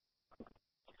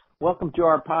Welcome to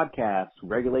our podcast,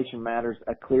 Regulation Matters,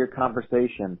 A Clear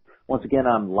Conversation. Once again,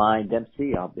 I'm Lyon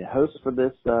Dempsey. I'll be the host for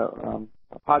this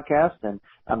podcast, and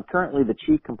I'm currently the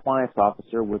Chief Compliance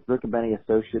Officer with Riccobeni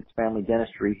Associates Family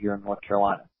Dentistry here in North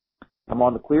Carolina. I'm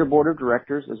on the CLEAR Board of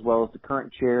Directors as well as the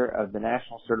current chair of the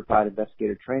National Certified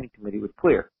Investigator Training Committee with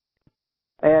CLEAR.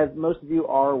 As most of you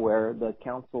are aware, the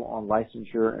Council on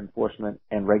Licensure, Enforcement,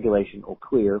 and Regulation, or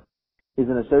CLEAR, is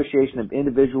an association of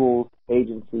individuals,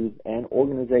 agencies, and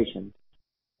organizations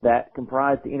that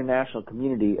comprise the international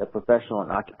community of professional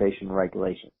and occupational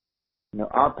regulation.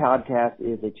 Our podcast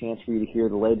is a chance for you to hear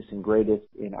the latest and greatest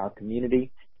in our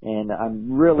community, and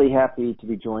I'm really happy to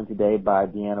be joined today by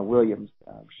Deanna Williams.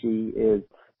 She is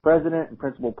president and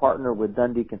principal partner with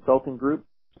Dundee Consulting Group.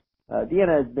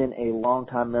 Deanna has been a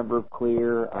longtime member of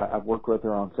CLEAR. I've worked with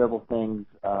her on several things.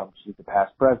 She's a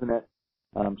past president.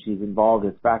 She's involved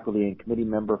as faculty and committee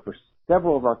member for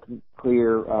several of our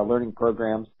CLEAR learning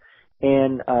programs.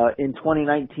 And in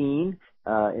 2019,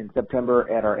 in September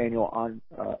at our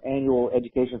annual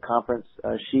education conference,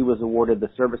 she was awarded the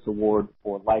Service Award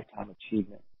for Lifetime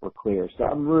Achievement for CLEAR. So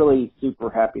I'm really super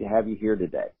happy to have you here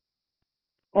today.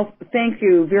 Well, thank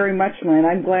you very much, Lynn.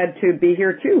 I'm glad to be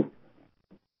here too.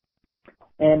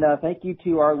 And thank you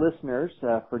to our listeners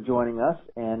for joining us.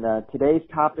 And today's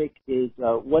topic is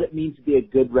what it means to be a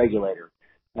good regulator.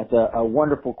 That's a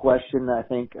wonderful question, I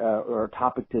think, or a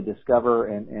topic to discover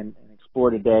and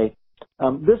explore today.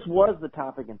 This was the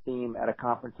topic and theme at a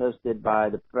conference hosted by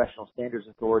the Professional Standards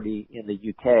Authority in the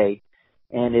UK,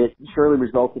 and it surely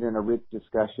resulted in a rich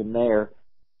discussion there.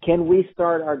 Can we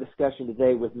start our discussion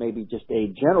today with maybe just a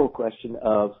general question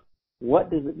of what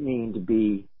does it mean to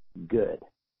be good?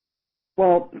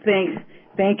 Well,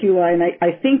 thank you, Lynn.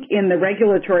 I think in the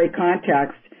regulatory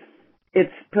context,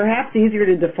 it's perhaps easier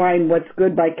to define what's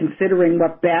good by considering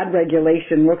what bad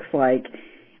regulation looks like.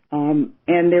 And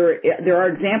there are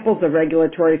examples of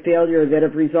regulatory failure that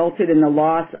have resulted in the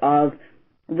loss of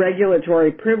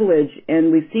regulatory privilege,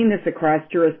 and we've seen this across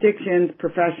jurisdictions,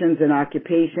 professions, and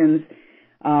occupations.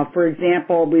 For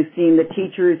example, we've seen the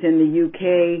teachers in the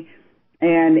UK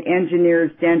and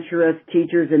engineers, denturists,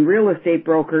 teachers, and real estate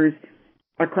brokers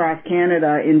across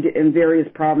Canada in various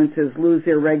provinces lose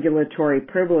their regulatory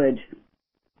privilege.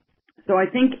 So I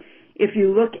think if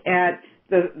you look at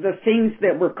the things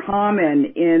that were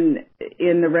common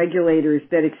in the regulators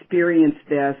that experienced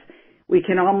this, we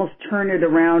can almost turn it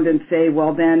around and say,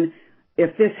 well then,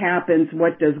 if this happens,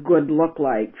 what does good look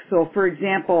like? So for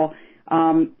example,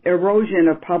 erosion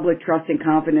of public trust and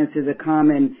confidence is a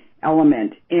common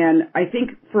element. And I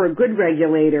think for a good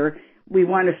regulator, we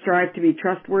want to strive to be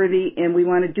trustworthy, and we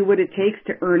want to do what it takes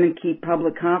to earn and keep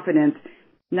public confidence,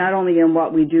 not only in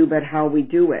what we do, but how we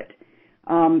do it.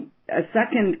 A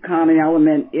second common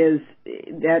element is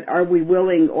that are we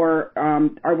willing or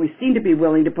are we seen to be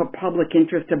willing to put public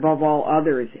interest above all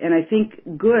others? And I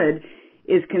think good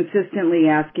is consistently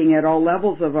asking at all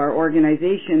levels of our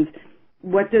organizations,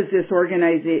 what does this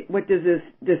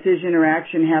decision or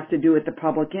action have to do with the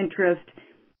public interest?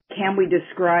 Can we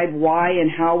describe why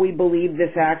and how we believe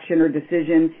this action or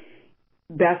decision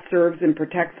best serves and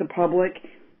protects the public?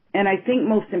 And I think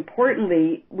most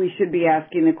importantly, we should be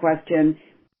asking the question,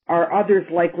 are others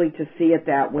likely to see it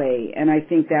that way? And I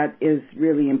think that is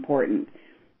really important.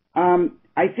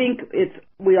 I think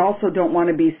we also don't want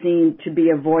to be seen to be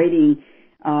avoiding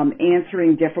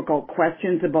answering difficult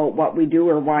questions about what we do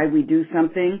or why we do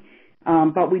something.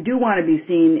 But we do want to be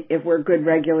seen, if we're good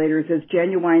regulators, as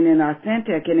genuine and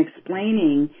authentic in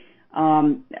explaining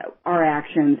our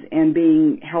actions and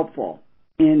being helpful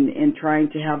in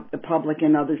trying to have the public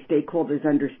and other stakeholders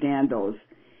understand those.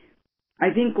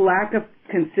 I think lack of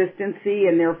consistency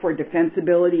and therefore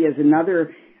defensibility is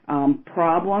another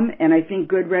problem, and I think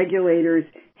good regulators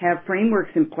have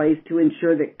frameworks in place to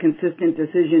ensure that consistent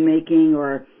decision making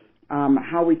or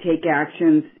how we take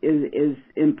actions is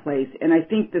in place. And I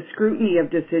think the scrutiny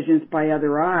of decisions by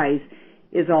other eyes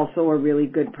is also a really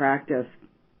good practice.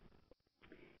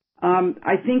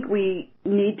 I think we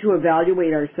need to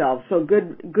evaluate ourselves. So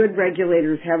good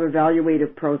regulators have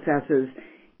evaluative processes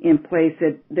in place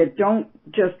that don't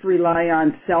just rely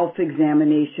on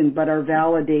self-examination, but are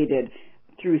validated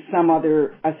through some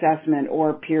other assessment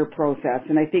or peer process.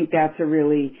 And I think that's a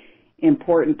really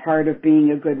important part of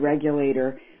being a good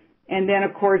regulator. And then,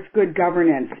 of course, good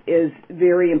governance is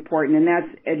very important, and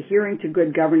that's adhering to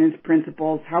good governance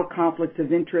principles, how conflicts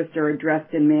of interest are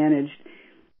addressed and managed.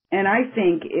 And I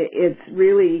think it's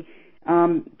really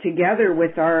together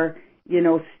with our,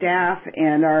 staff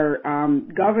and our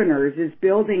governors is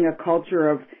building a culture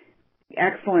of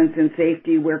excellence and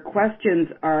safety where questions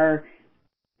are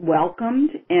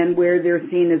welcomed and where they're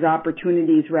seen as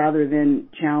opportunities rather than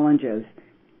challenges.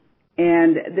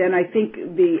 And then I think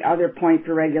the other point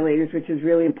for regulators, which is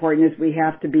really important, is we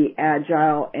have to be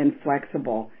agile and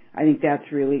flexible. I think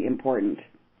that's really important.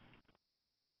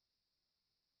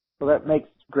 Well, that makes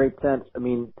great sense. I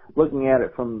mean, looking at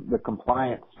it from the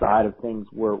compliance side of things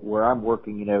where I'm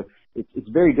working, you know, it's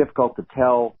very difficult to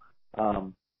tell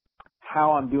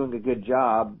how I'm doing a good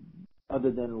job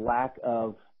other than lack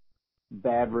of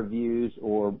bad reviews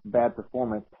or bad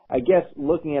performance. I guess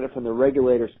looking at it from the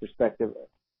regulator's perspective,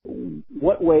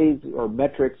 what ways or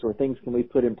metrics or things can we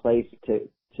put in place to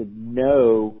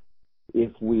know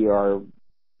if we are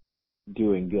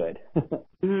doing good?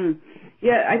 Mm-hmm.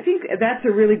 Yeah, I think that's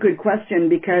a really good question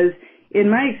because in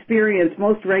my experience,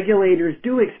 most regulators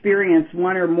do experience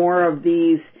one or more of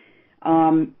these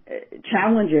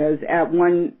challenges at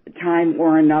one time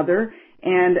or another.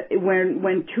 And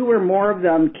when two or more of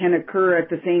them can occur at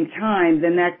the same time,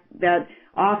 then that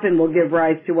often will give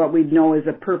rise to what we know as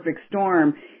a perfect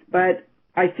storm. But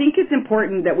I think it's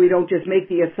important that we don't just make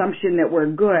the assumption that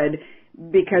we're good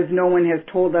because no one has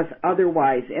told us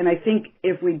otherwise. And I think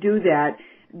if we do that,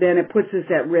 then it puts us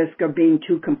at risk of being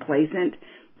too complacent.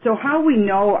 So how we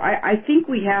know, I think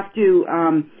we have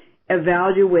to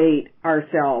evaluate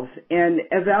ourselves, and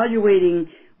evaluating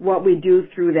what we do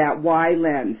through that why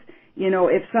lens. You know,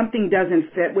 if something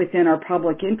doesn't fit within our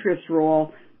public interest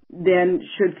role, then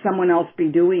should someone else be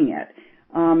doing it?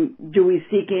 Do we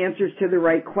seek answers to the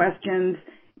right questions?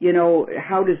 You know,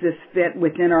 how does this fit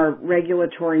within our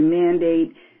regulatory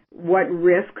mandate? What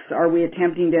risks are we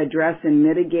attempting to address and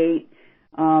mitigate?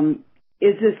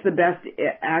 Is this the best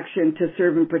action to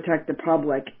serve and protect the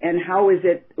public? And how is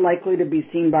it likely to be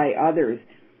seen by others?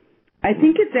 I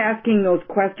think it's asking those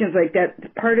questions like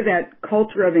that, part of that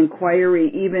culture of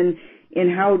inquiry, even in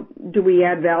how do we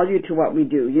add value to what we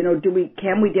do? You know,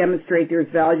 can we demonstrate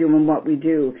there's value in what we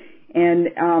do? And,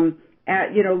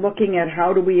 looking at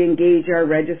how do we engage our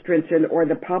registrants or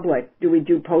the public? Do we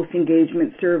do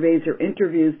post-engagement surveys or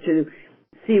interviews to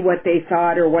see what they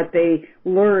thought or what they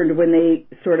learned when they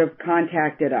sort of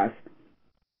contacted us?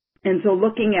 And so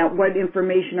looking at what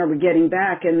information are we getting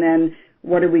back, and then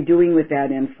what are we doing with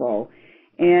that info?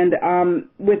 And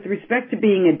with respect to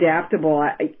being adaptable,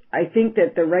 I think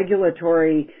that the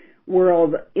regulatory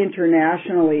world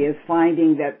internationally is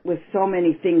finding that with so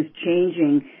many things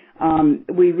changing,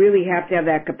 we really have to have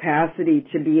that capacity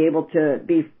to be able to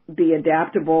be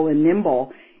adaptable and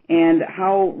nimble. And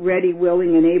how ready,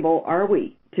 willing, and able are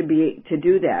we to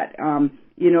do that?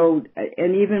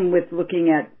 And even with looking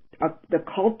at the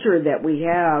culture that we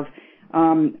have,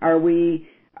 are we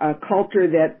a culture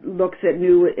that looks at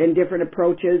new and different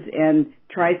approaches and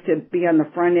tries to be on the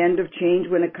front end of change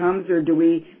when it comes, or do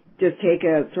we just take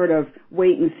a sort of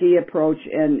wait and see approach,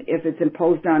 and if it's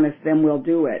imposed on us, then we'll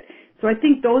do it? So I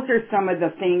think those are some of the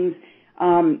things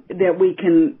that we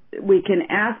can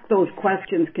ask those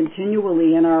questions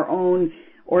continually in our own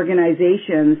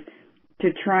organizations to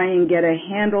try and get a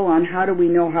handle on how do we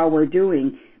know how we're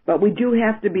doing. But we do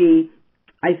have to be,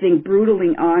 I think,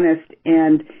 brutally honest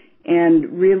and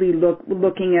really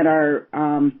looking at our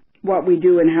what we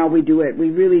do and how we do it. We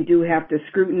really do have to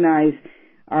scrutinize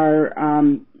our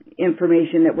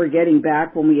information that we're getting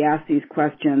back when we ask these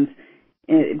questions,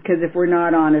 because if we're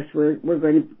not honest, we're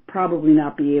going to probably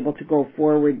not be able to go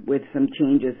forward with some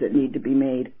changes that need to be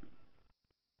made.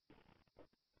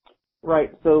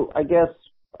 Right. So I guess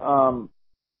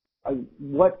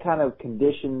what kind of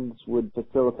conditions would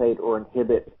facilitate or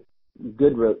inhibit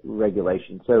good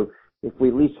regulation? So if we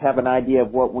at least have an idea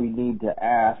of what we need to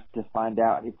ask to find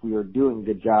out if we are doing a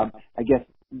good job, I guess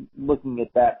looking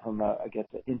at that from an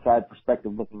inside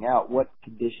perspective, looking out, what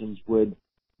conditions would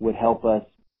help us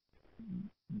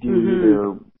do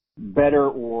either better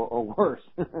or worse?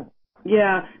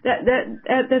 Yeah, that's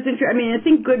interesting. I mean, I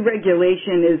think good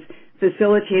regulation is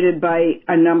facilitated by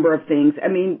a number of things. I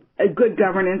mean, a good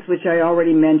governance, which I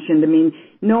already mentioned. I mean,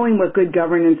 knowing what good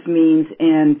governance means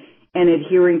and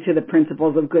adhering to the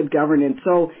principles of good governance.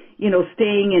 So,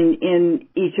 staying in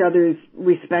each other's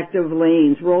respective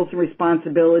lanes, roles and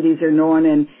responsibilities are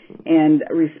known and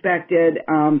respected.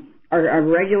 Our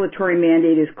regulatory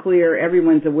mandate is clear.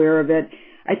 Everyone's aware of it.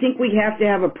 I think we have to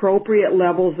have appropriate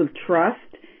levels of trust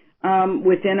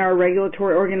within our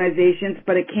regulatory organizations,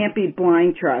 but it can't be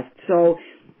blind trust. So,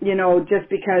 just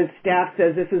because staff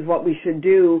says this is what we should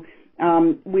do,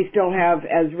 we still have,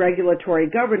 as regulatory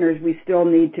governors, we still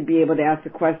need to be able to ask the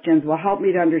questions, well, help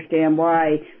me to understand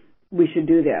why we should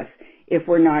do this if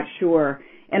we're not sure.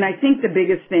 And I think the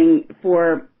biggest thing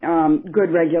for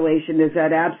good regulation is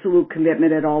that absolute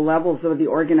commitment at all levels of the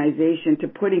organization to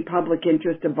putting public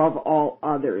interest above all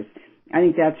others. I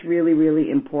think that's really,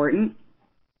 really important.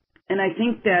 And I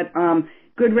think that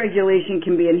good regulation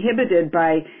can be inhibited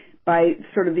by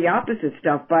sort of the opposite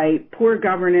stuff, by poor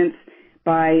governance,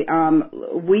 by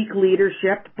weak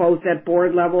leadership, both at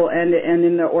board level and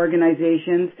in the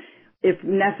organizations. If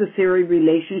necessary,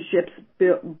 relationships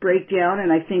break down,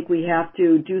 and I think we have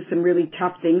to do some really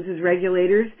tough things as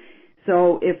regulators.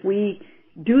 So if we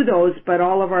do those, but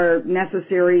all of our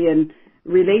necessary and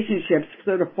relationships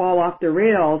sort of fall off the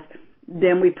rails,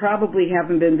 then we probably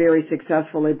haven't been very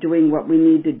successful at doing what we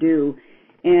need to do.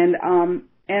 And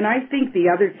I think the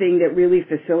other thing that really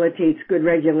facilitates good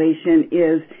regulation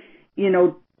is,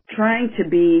 trying to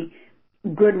be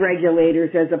good regulators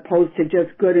as opposed to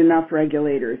just good enough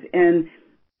regulators. And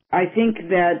I think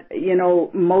that,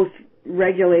 most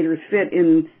regulators fit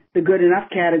in the good enough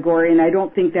category, and I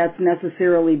don't think that's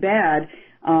necessarily bad.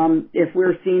 If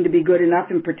we're seen to be good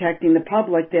enough in protecting the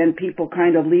public, then people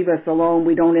kind of leave us alone.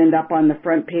 We don't end up on the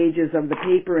front pages of the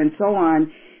paper and so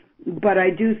on. But I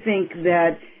do think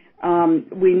that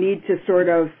we need to sort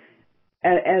of,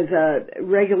 as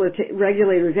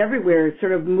regulators everywhere,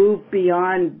 sort of move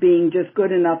beyond being just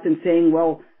good enough and saying,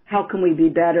 well, how can we be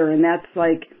better? And that's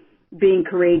like being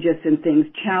courageous in things,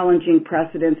 challenging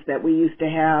precedents that we used to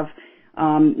have,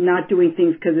 not doing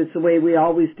things because it's the way we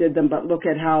always did them, but look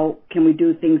at how can we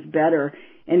do things better.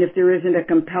 And if there isn't a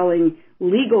compelling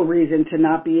legal reason to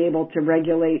not be able to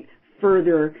regulate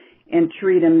further and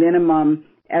treat a minimum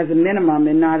as a minimum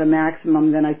and not a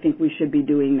maximum, then I think we should be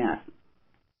doing that.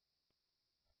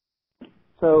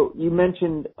 So you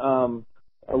mentioned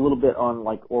a little bit on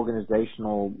like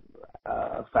organizational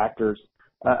factors.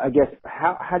 I guess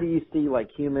how do you see like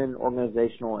human,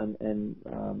 organizational, and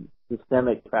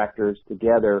systemic factors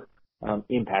together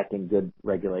impacting good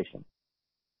regulation?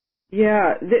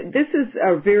 Yeah, this is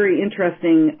a very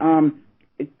interesting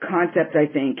concept, I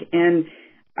think, and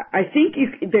I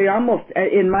think they almost,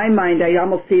 in my mind, I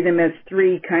almost see them as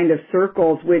three kind of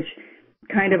circles which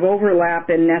kind of overlap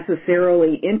and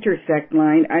necessarily intersect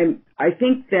line. I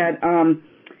think that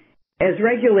as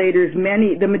regulators,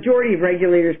 the majority of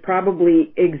regulators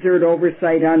probably exert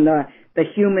oversight on the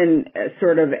human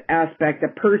sort of aspect, the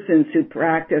persons who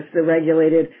practice the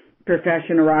regulated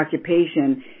profession or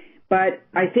occupation. But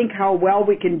I think how well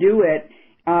we can do it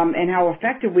and how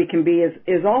effective we can be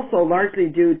is also largely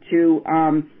due to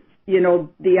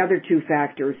the other two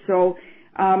factors. So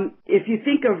if you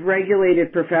think of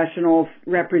regulated professionals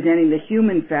representing the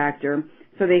human factor,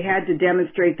 so they had to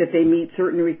demonstrate that they meet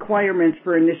certain requirements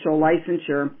for initial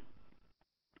licensure,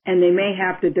 and they may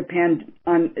have to depending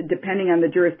on the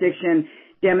jurisdiction,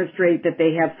 demonstrate that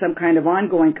they have some kind of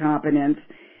ongoing competence.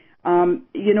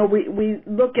 We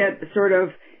look at sort of,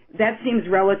 that seems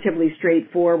relatively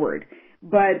straightforward.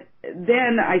 But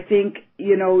then I think,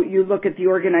 you look at the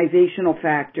organizational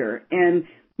factor, and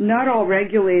not all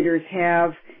regulators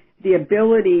have the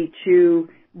ability to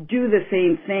do the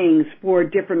same things for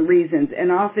different reasons,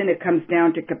 and often it comes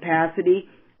down to capacity,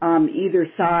 either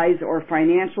size or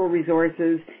financial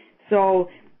resources. So,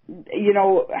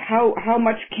 how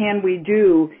much can we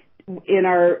do in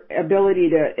our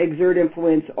ability to exert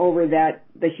influence over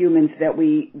the humans that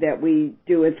we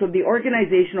do? And so the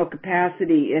organizational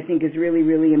capacity, I think, is really,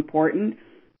 really important.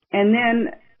 And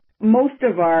then most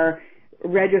of our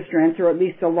registrants, or at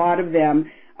least a lot of them,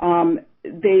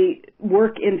 they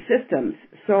work in systems.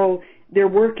 So they're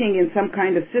working in some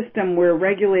kind of system where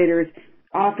regulators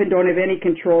often don't have any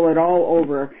control at all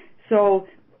over. So,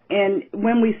 and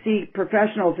when we see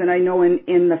professionals, and I know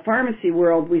in the pharmacy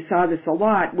world we saw this a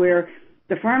lot, where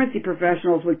the pharmacy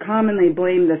professionals would commonly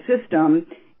blame the system,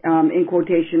 in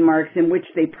quotation marks, in which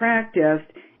they practiced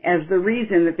as the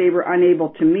reason that they were unable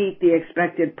to meet the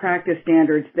expected practice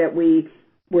standards that we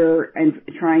were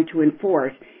trying to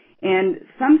enforce. And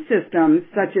some systems,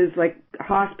 such as like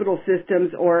hospital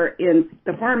systems, or in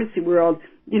the pharmacy world,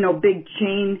 big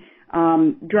chain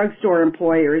drugstore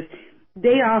employers,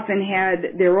 they often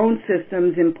had their own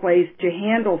systems in place to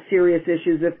handle serious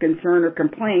issues of concern or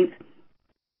complaints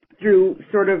through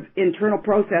sort of internal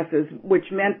processes, which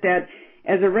meant that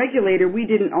as a regulator, we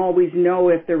didn't always know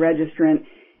if the registrant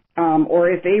or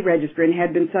if a registrant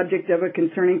had been subject of a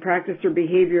concerning practice or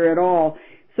behavior at all.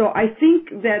 So I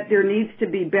think that there needs to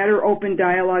be better open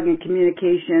dialogue and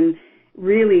communication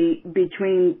really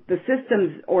between the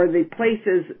systems or the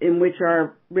places in which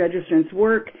our registrants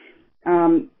work,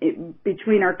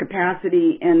 between our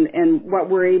capacity and what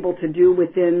we're able to do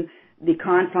within the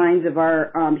confines of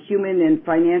our human and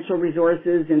financial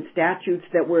resources and statutes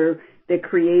that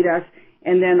create us,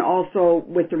 and then also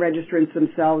with the registrants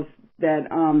themselves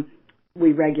that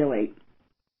we regulate.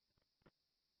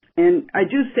 And I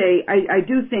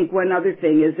do think one other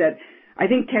thing is that I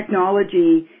think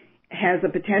technology has a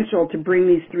potential to bring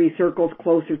these three circles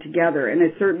closer together, and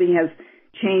it certainly has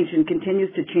changed and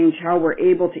continues to change how we're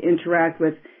able to interact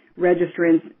with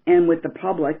registrants and with the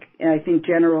public, and I think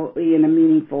generally in a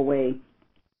meaningful way.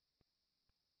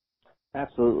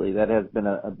 Absolutely. That has been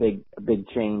a big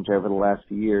change over the last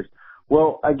few years.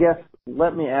 Well, I guess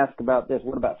let me ask about this.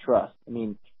 What about trust? I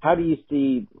mean, how do you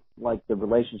see like the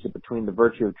relationship between the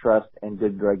virtue of trust and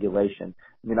good regulation?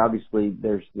 I mean, obviously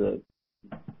there's the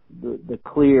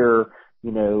clear,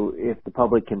 if the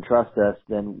public can trust us,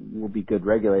 then we'll be good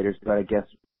regulators. But I guess,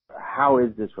 how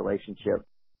is this relationship?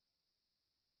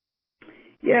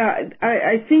 Yeah,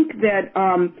 I think that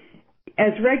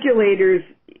as regulators,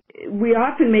 we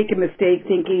often make a mistake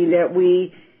thinking that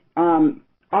we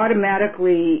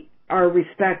automatically are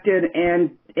respected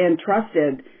and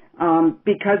trusted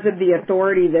because of the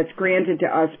authority that's granted to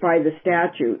us by the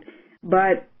statute.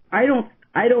 But I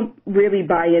don't really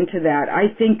buy into that.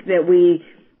 I think that we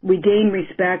gain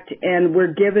respect and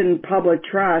we're given public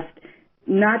trust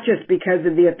not just because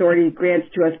of the authority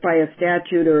granted to us by a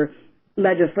statute or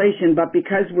legislation, but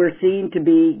because we're seen to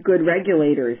be good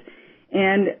regulators.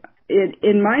 And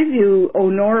in my view,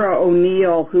 Onora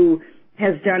O'Neill, who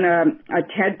has done a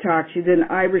TED Talk, she's an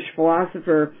Irish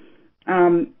philosopher,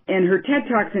 and her TED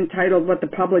Talk's entitled What the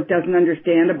Public Doesn't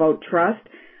Understand About Trust.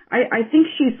 I think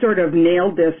she sort of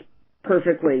nailed this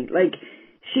perfectly. Like,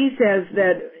 she says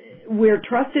that we're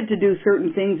trusted to do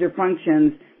certain things or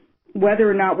functions whether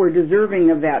or not we're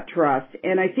deserving of that trust.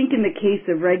 And I think in the case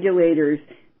of regulators,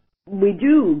 we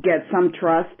do get some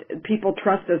trust. People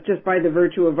trust us just by the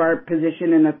virtue of our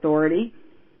position and authority.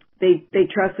 They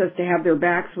trust us to have their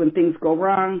backs when things go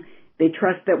wrong. They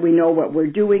trust that we know what we're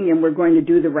doing and we're going to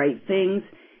do the right things.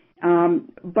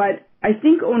 But I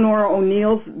think Onora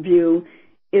O'Neill's view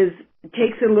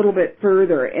takes it a little bit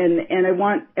further, and I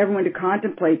want everyone to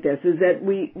contemplate this, is that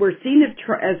we're seen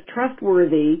as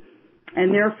trustworthy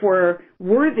and therefore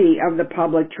worthy of the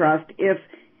public trust if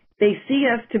they see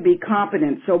us to be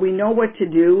competent, so we know what to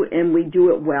do and we do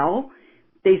it well.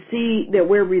 They see that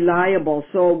we're reliable,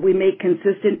 so we make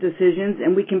consistent decisions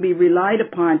and we can be relied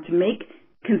upon to make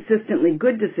consistently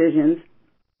good decisions,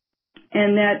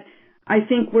 and that I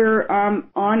think we're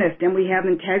honest and we have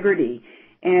integrity,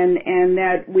 and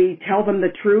that we tell them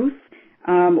the truth,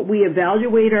 we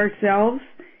evaluate ourselves,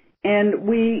 and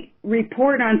we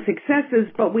report on successes,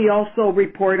 but we also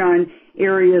report on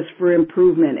areas for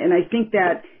improvement. And I think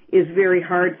that is very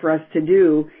hard for us to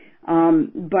do,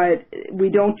 but we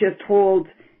don't just hold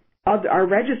our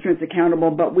registrants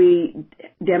accountable, but we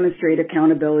demonstrate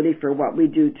accountability for what we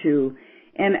do too.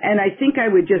 And I think I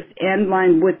would just end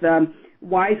line with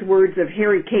wise words of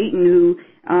Harry Caton, who,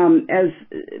 as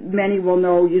many will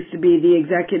know, used to be the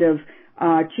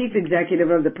chief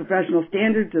executive of the Professional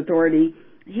Standards Authority.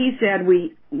 He said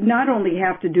we not only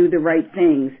have to do the right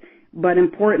things, but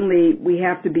importantly, we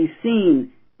have to be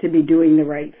seen to be doing the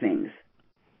right things.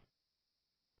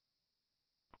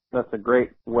 That's a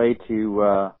great way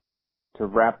to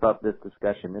wrap up this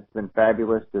discussion. It's been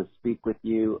fabulous to speak with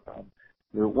you.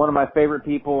 You're one of my favorite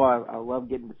people. I love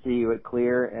getting to see you at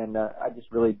CLEAR, and I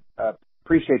just really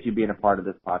appreciate you being a part of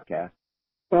this podcast.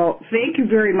 Well, thank you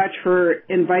very much for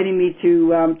inviting me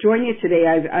to join you today.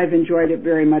 I've enjoyed it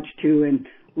very much too, and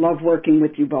love working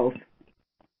with you both.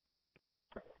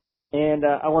 And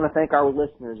I want to thank our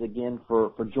listeners again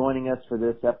for joining us for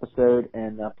this episode,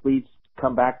 and please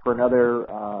come back for another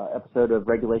episode of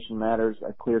Regulation Matters,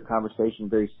 a CLEAR conversation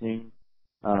very soon.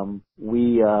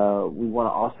 We want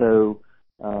to also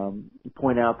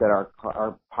point out that our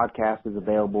podcast is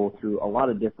available through a lot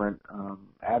of different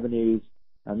avenues.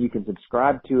 You can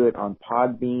subscribe to it on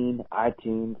Podbean,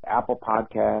 iTunes, Apple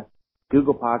Podcasts,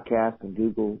 Google Podcasts, and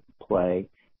Google Play.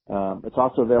 It's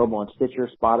also available on Stitcher,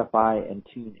 Spotify, and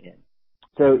TuneIn.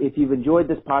 So if you've enjoyed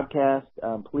this podcast,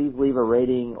 please leave a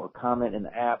rating or comment in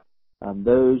the app.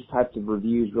 Those types of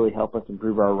reviews really help us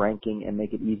improve our ranking and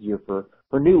make it easier for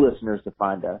new listeners to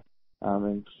find us.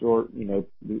 And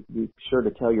be sure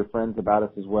to tell your friends about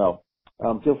us as well.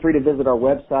 Feel free to visit our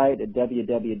website at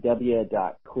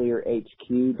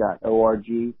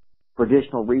www.clearhq.org for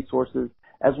additional resources,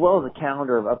 as well as a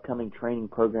calendar of upcoming training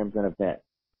programs and events.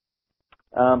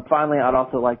 Finally, I'd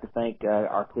also like to thank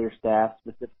our CLEAR staff,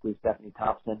 specifically Stephanie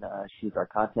Thompson. She's our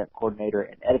content coordinator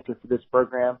and editor for this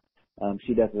program.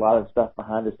 She does a lot of stuff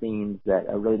behind the scenes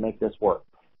that really make this work.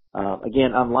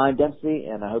 Again, I'm Lyon Dempsey,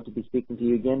 and I hope to be speaking to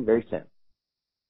you again very soon.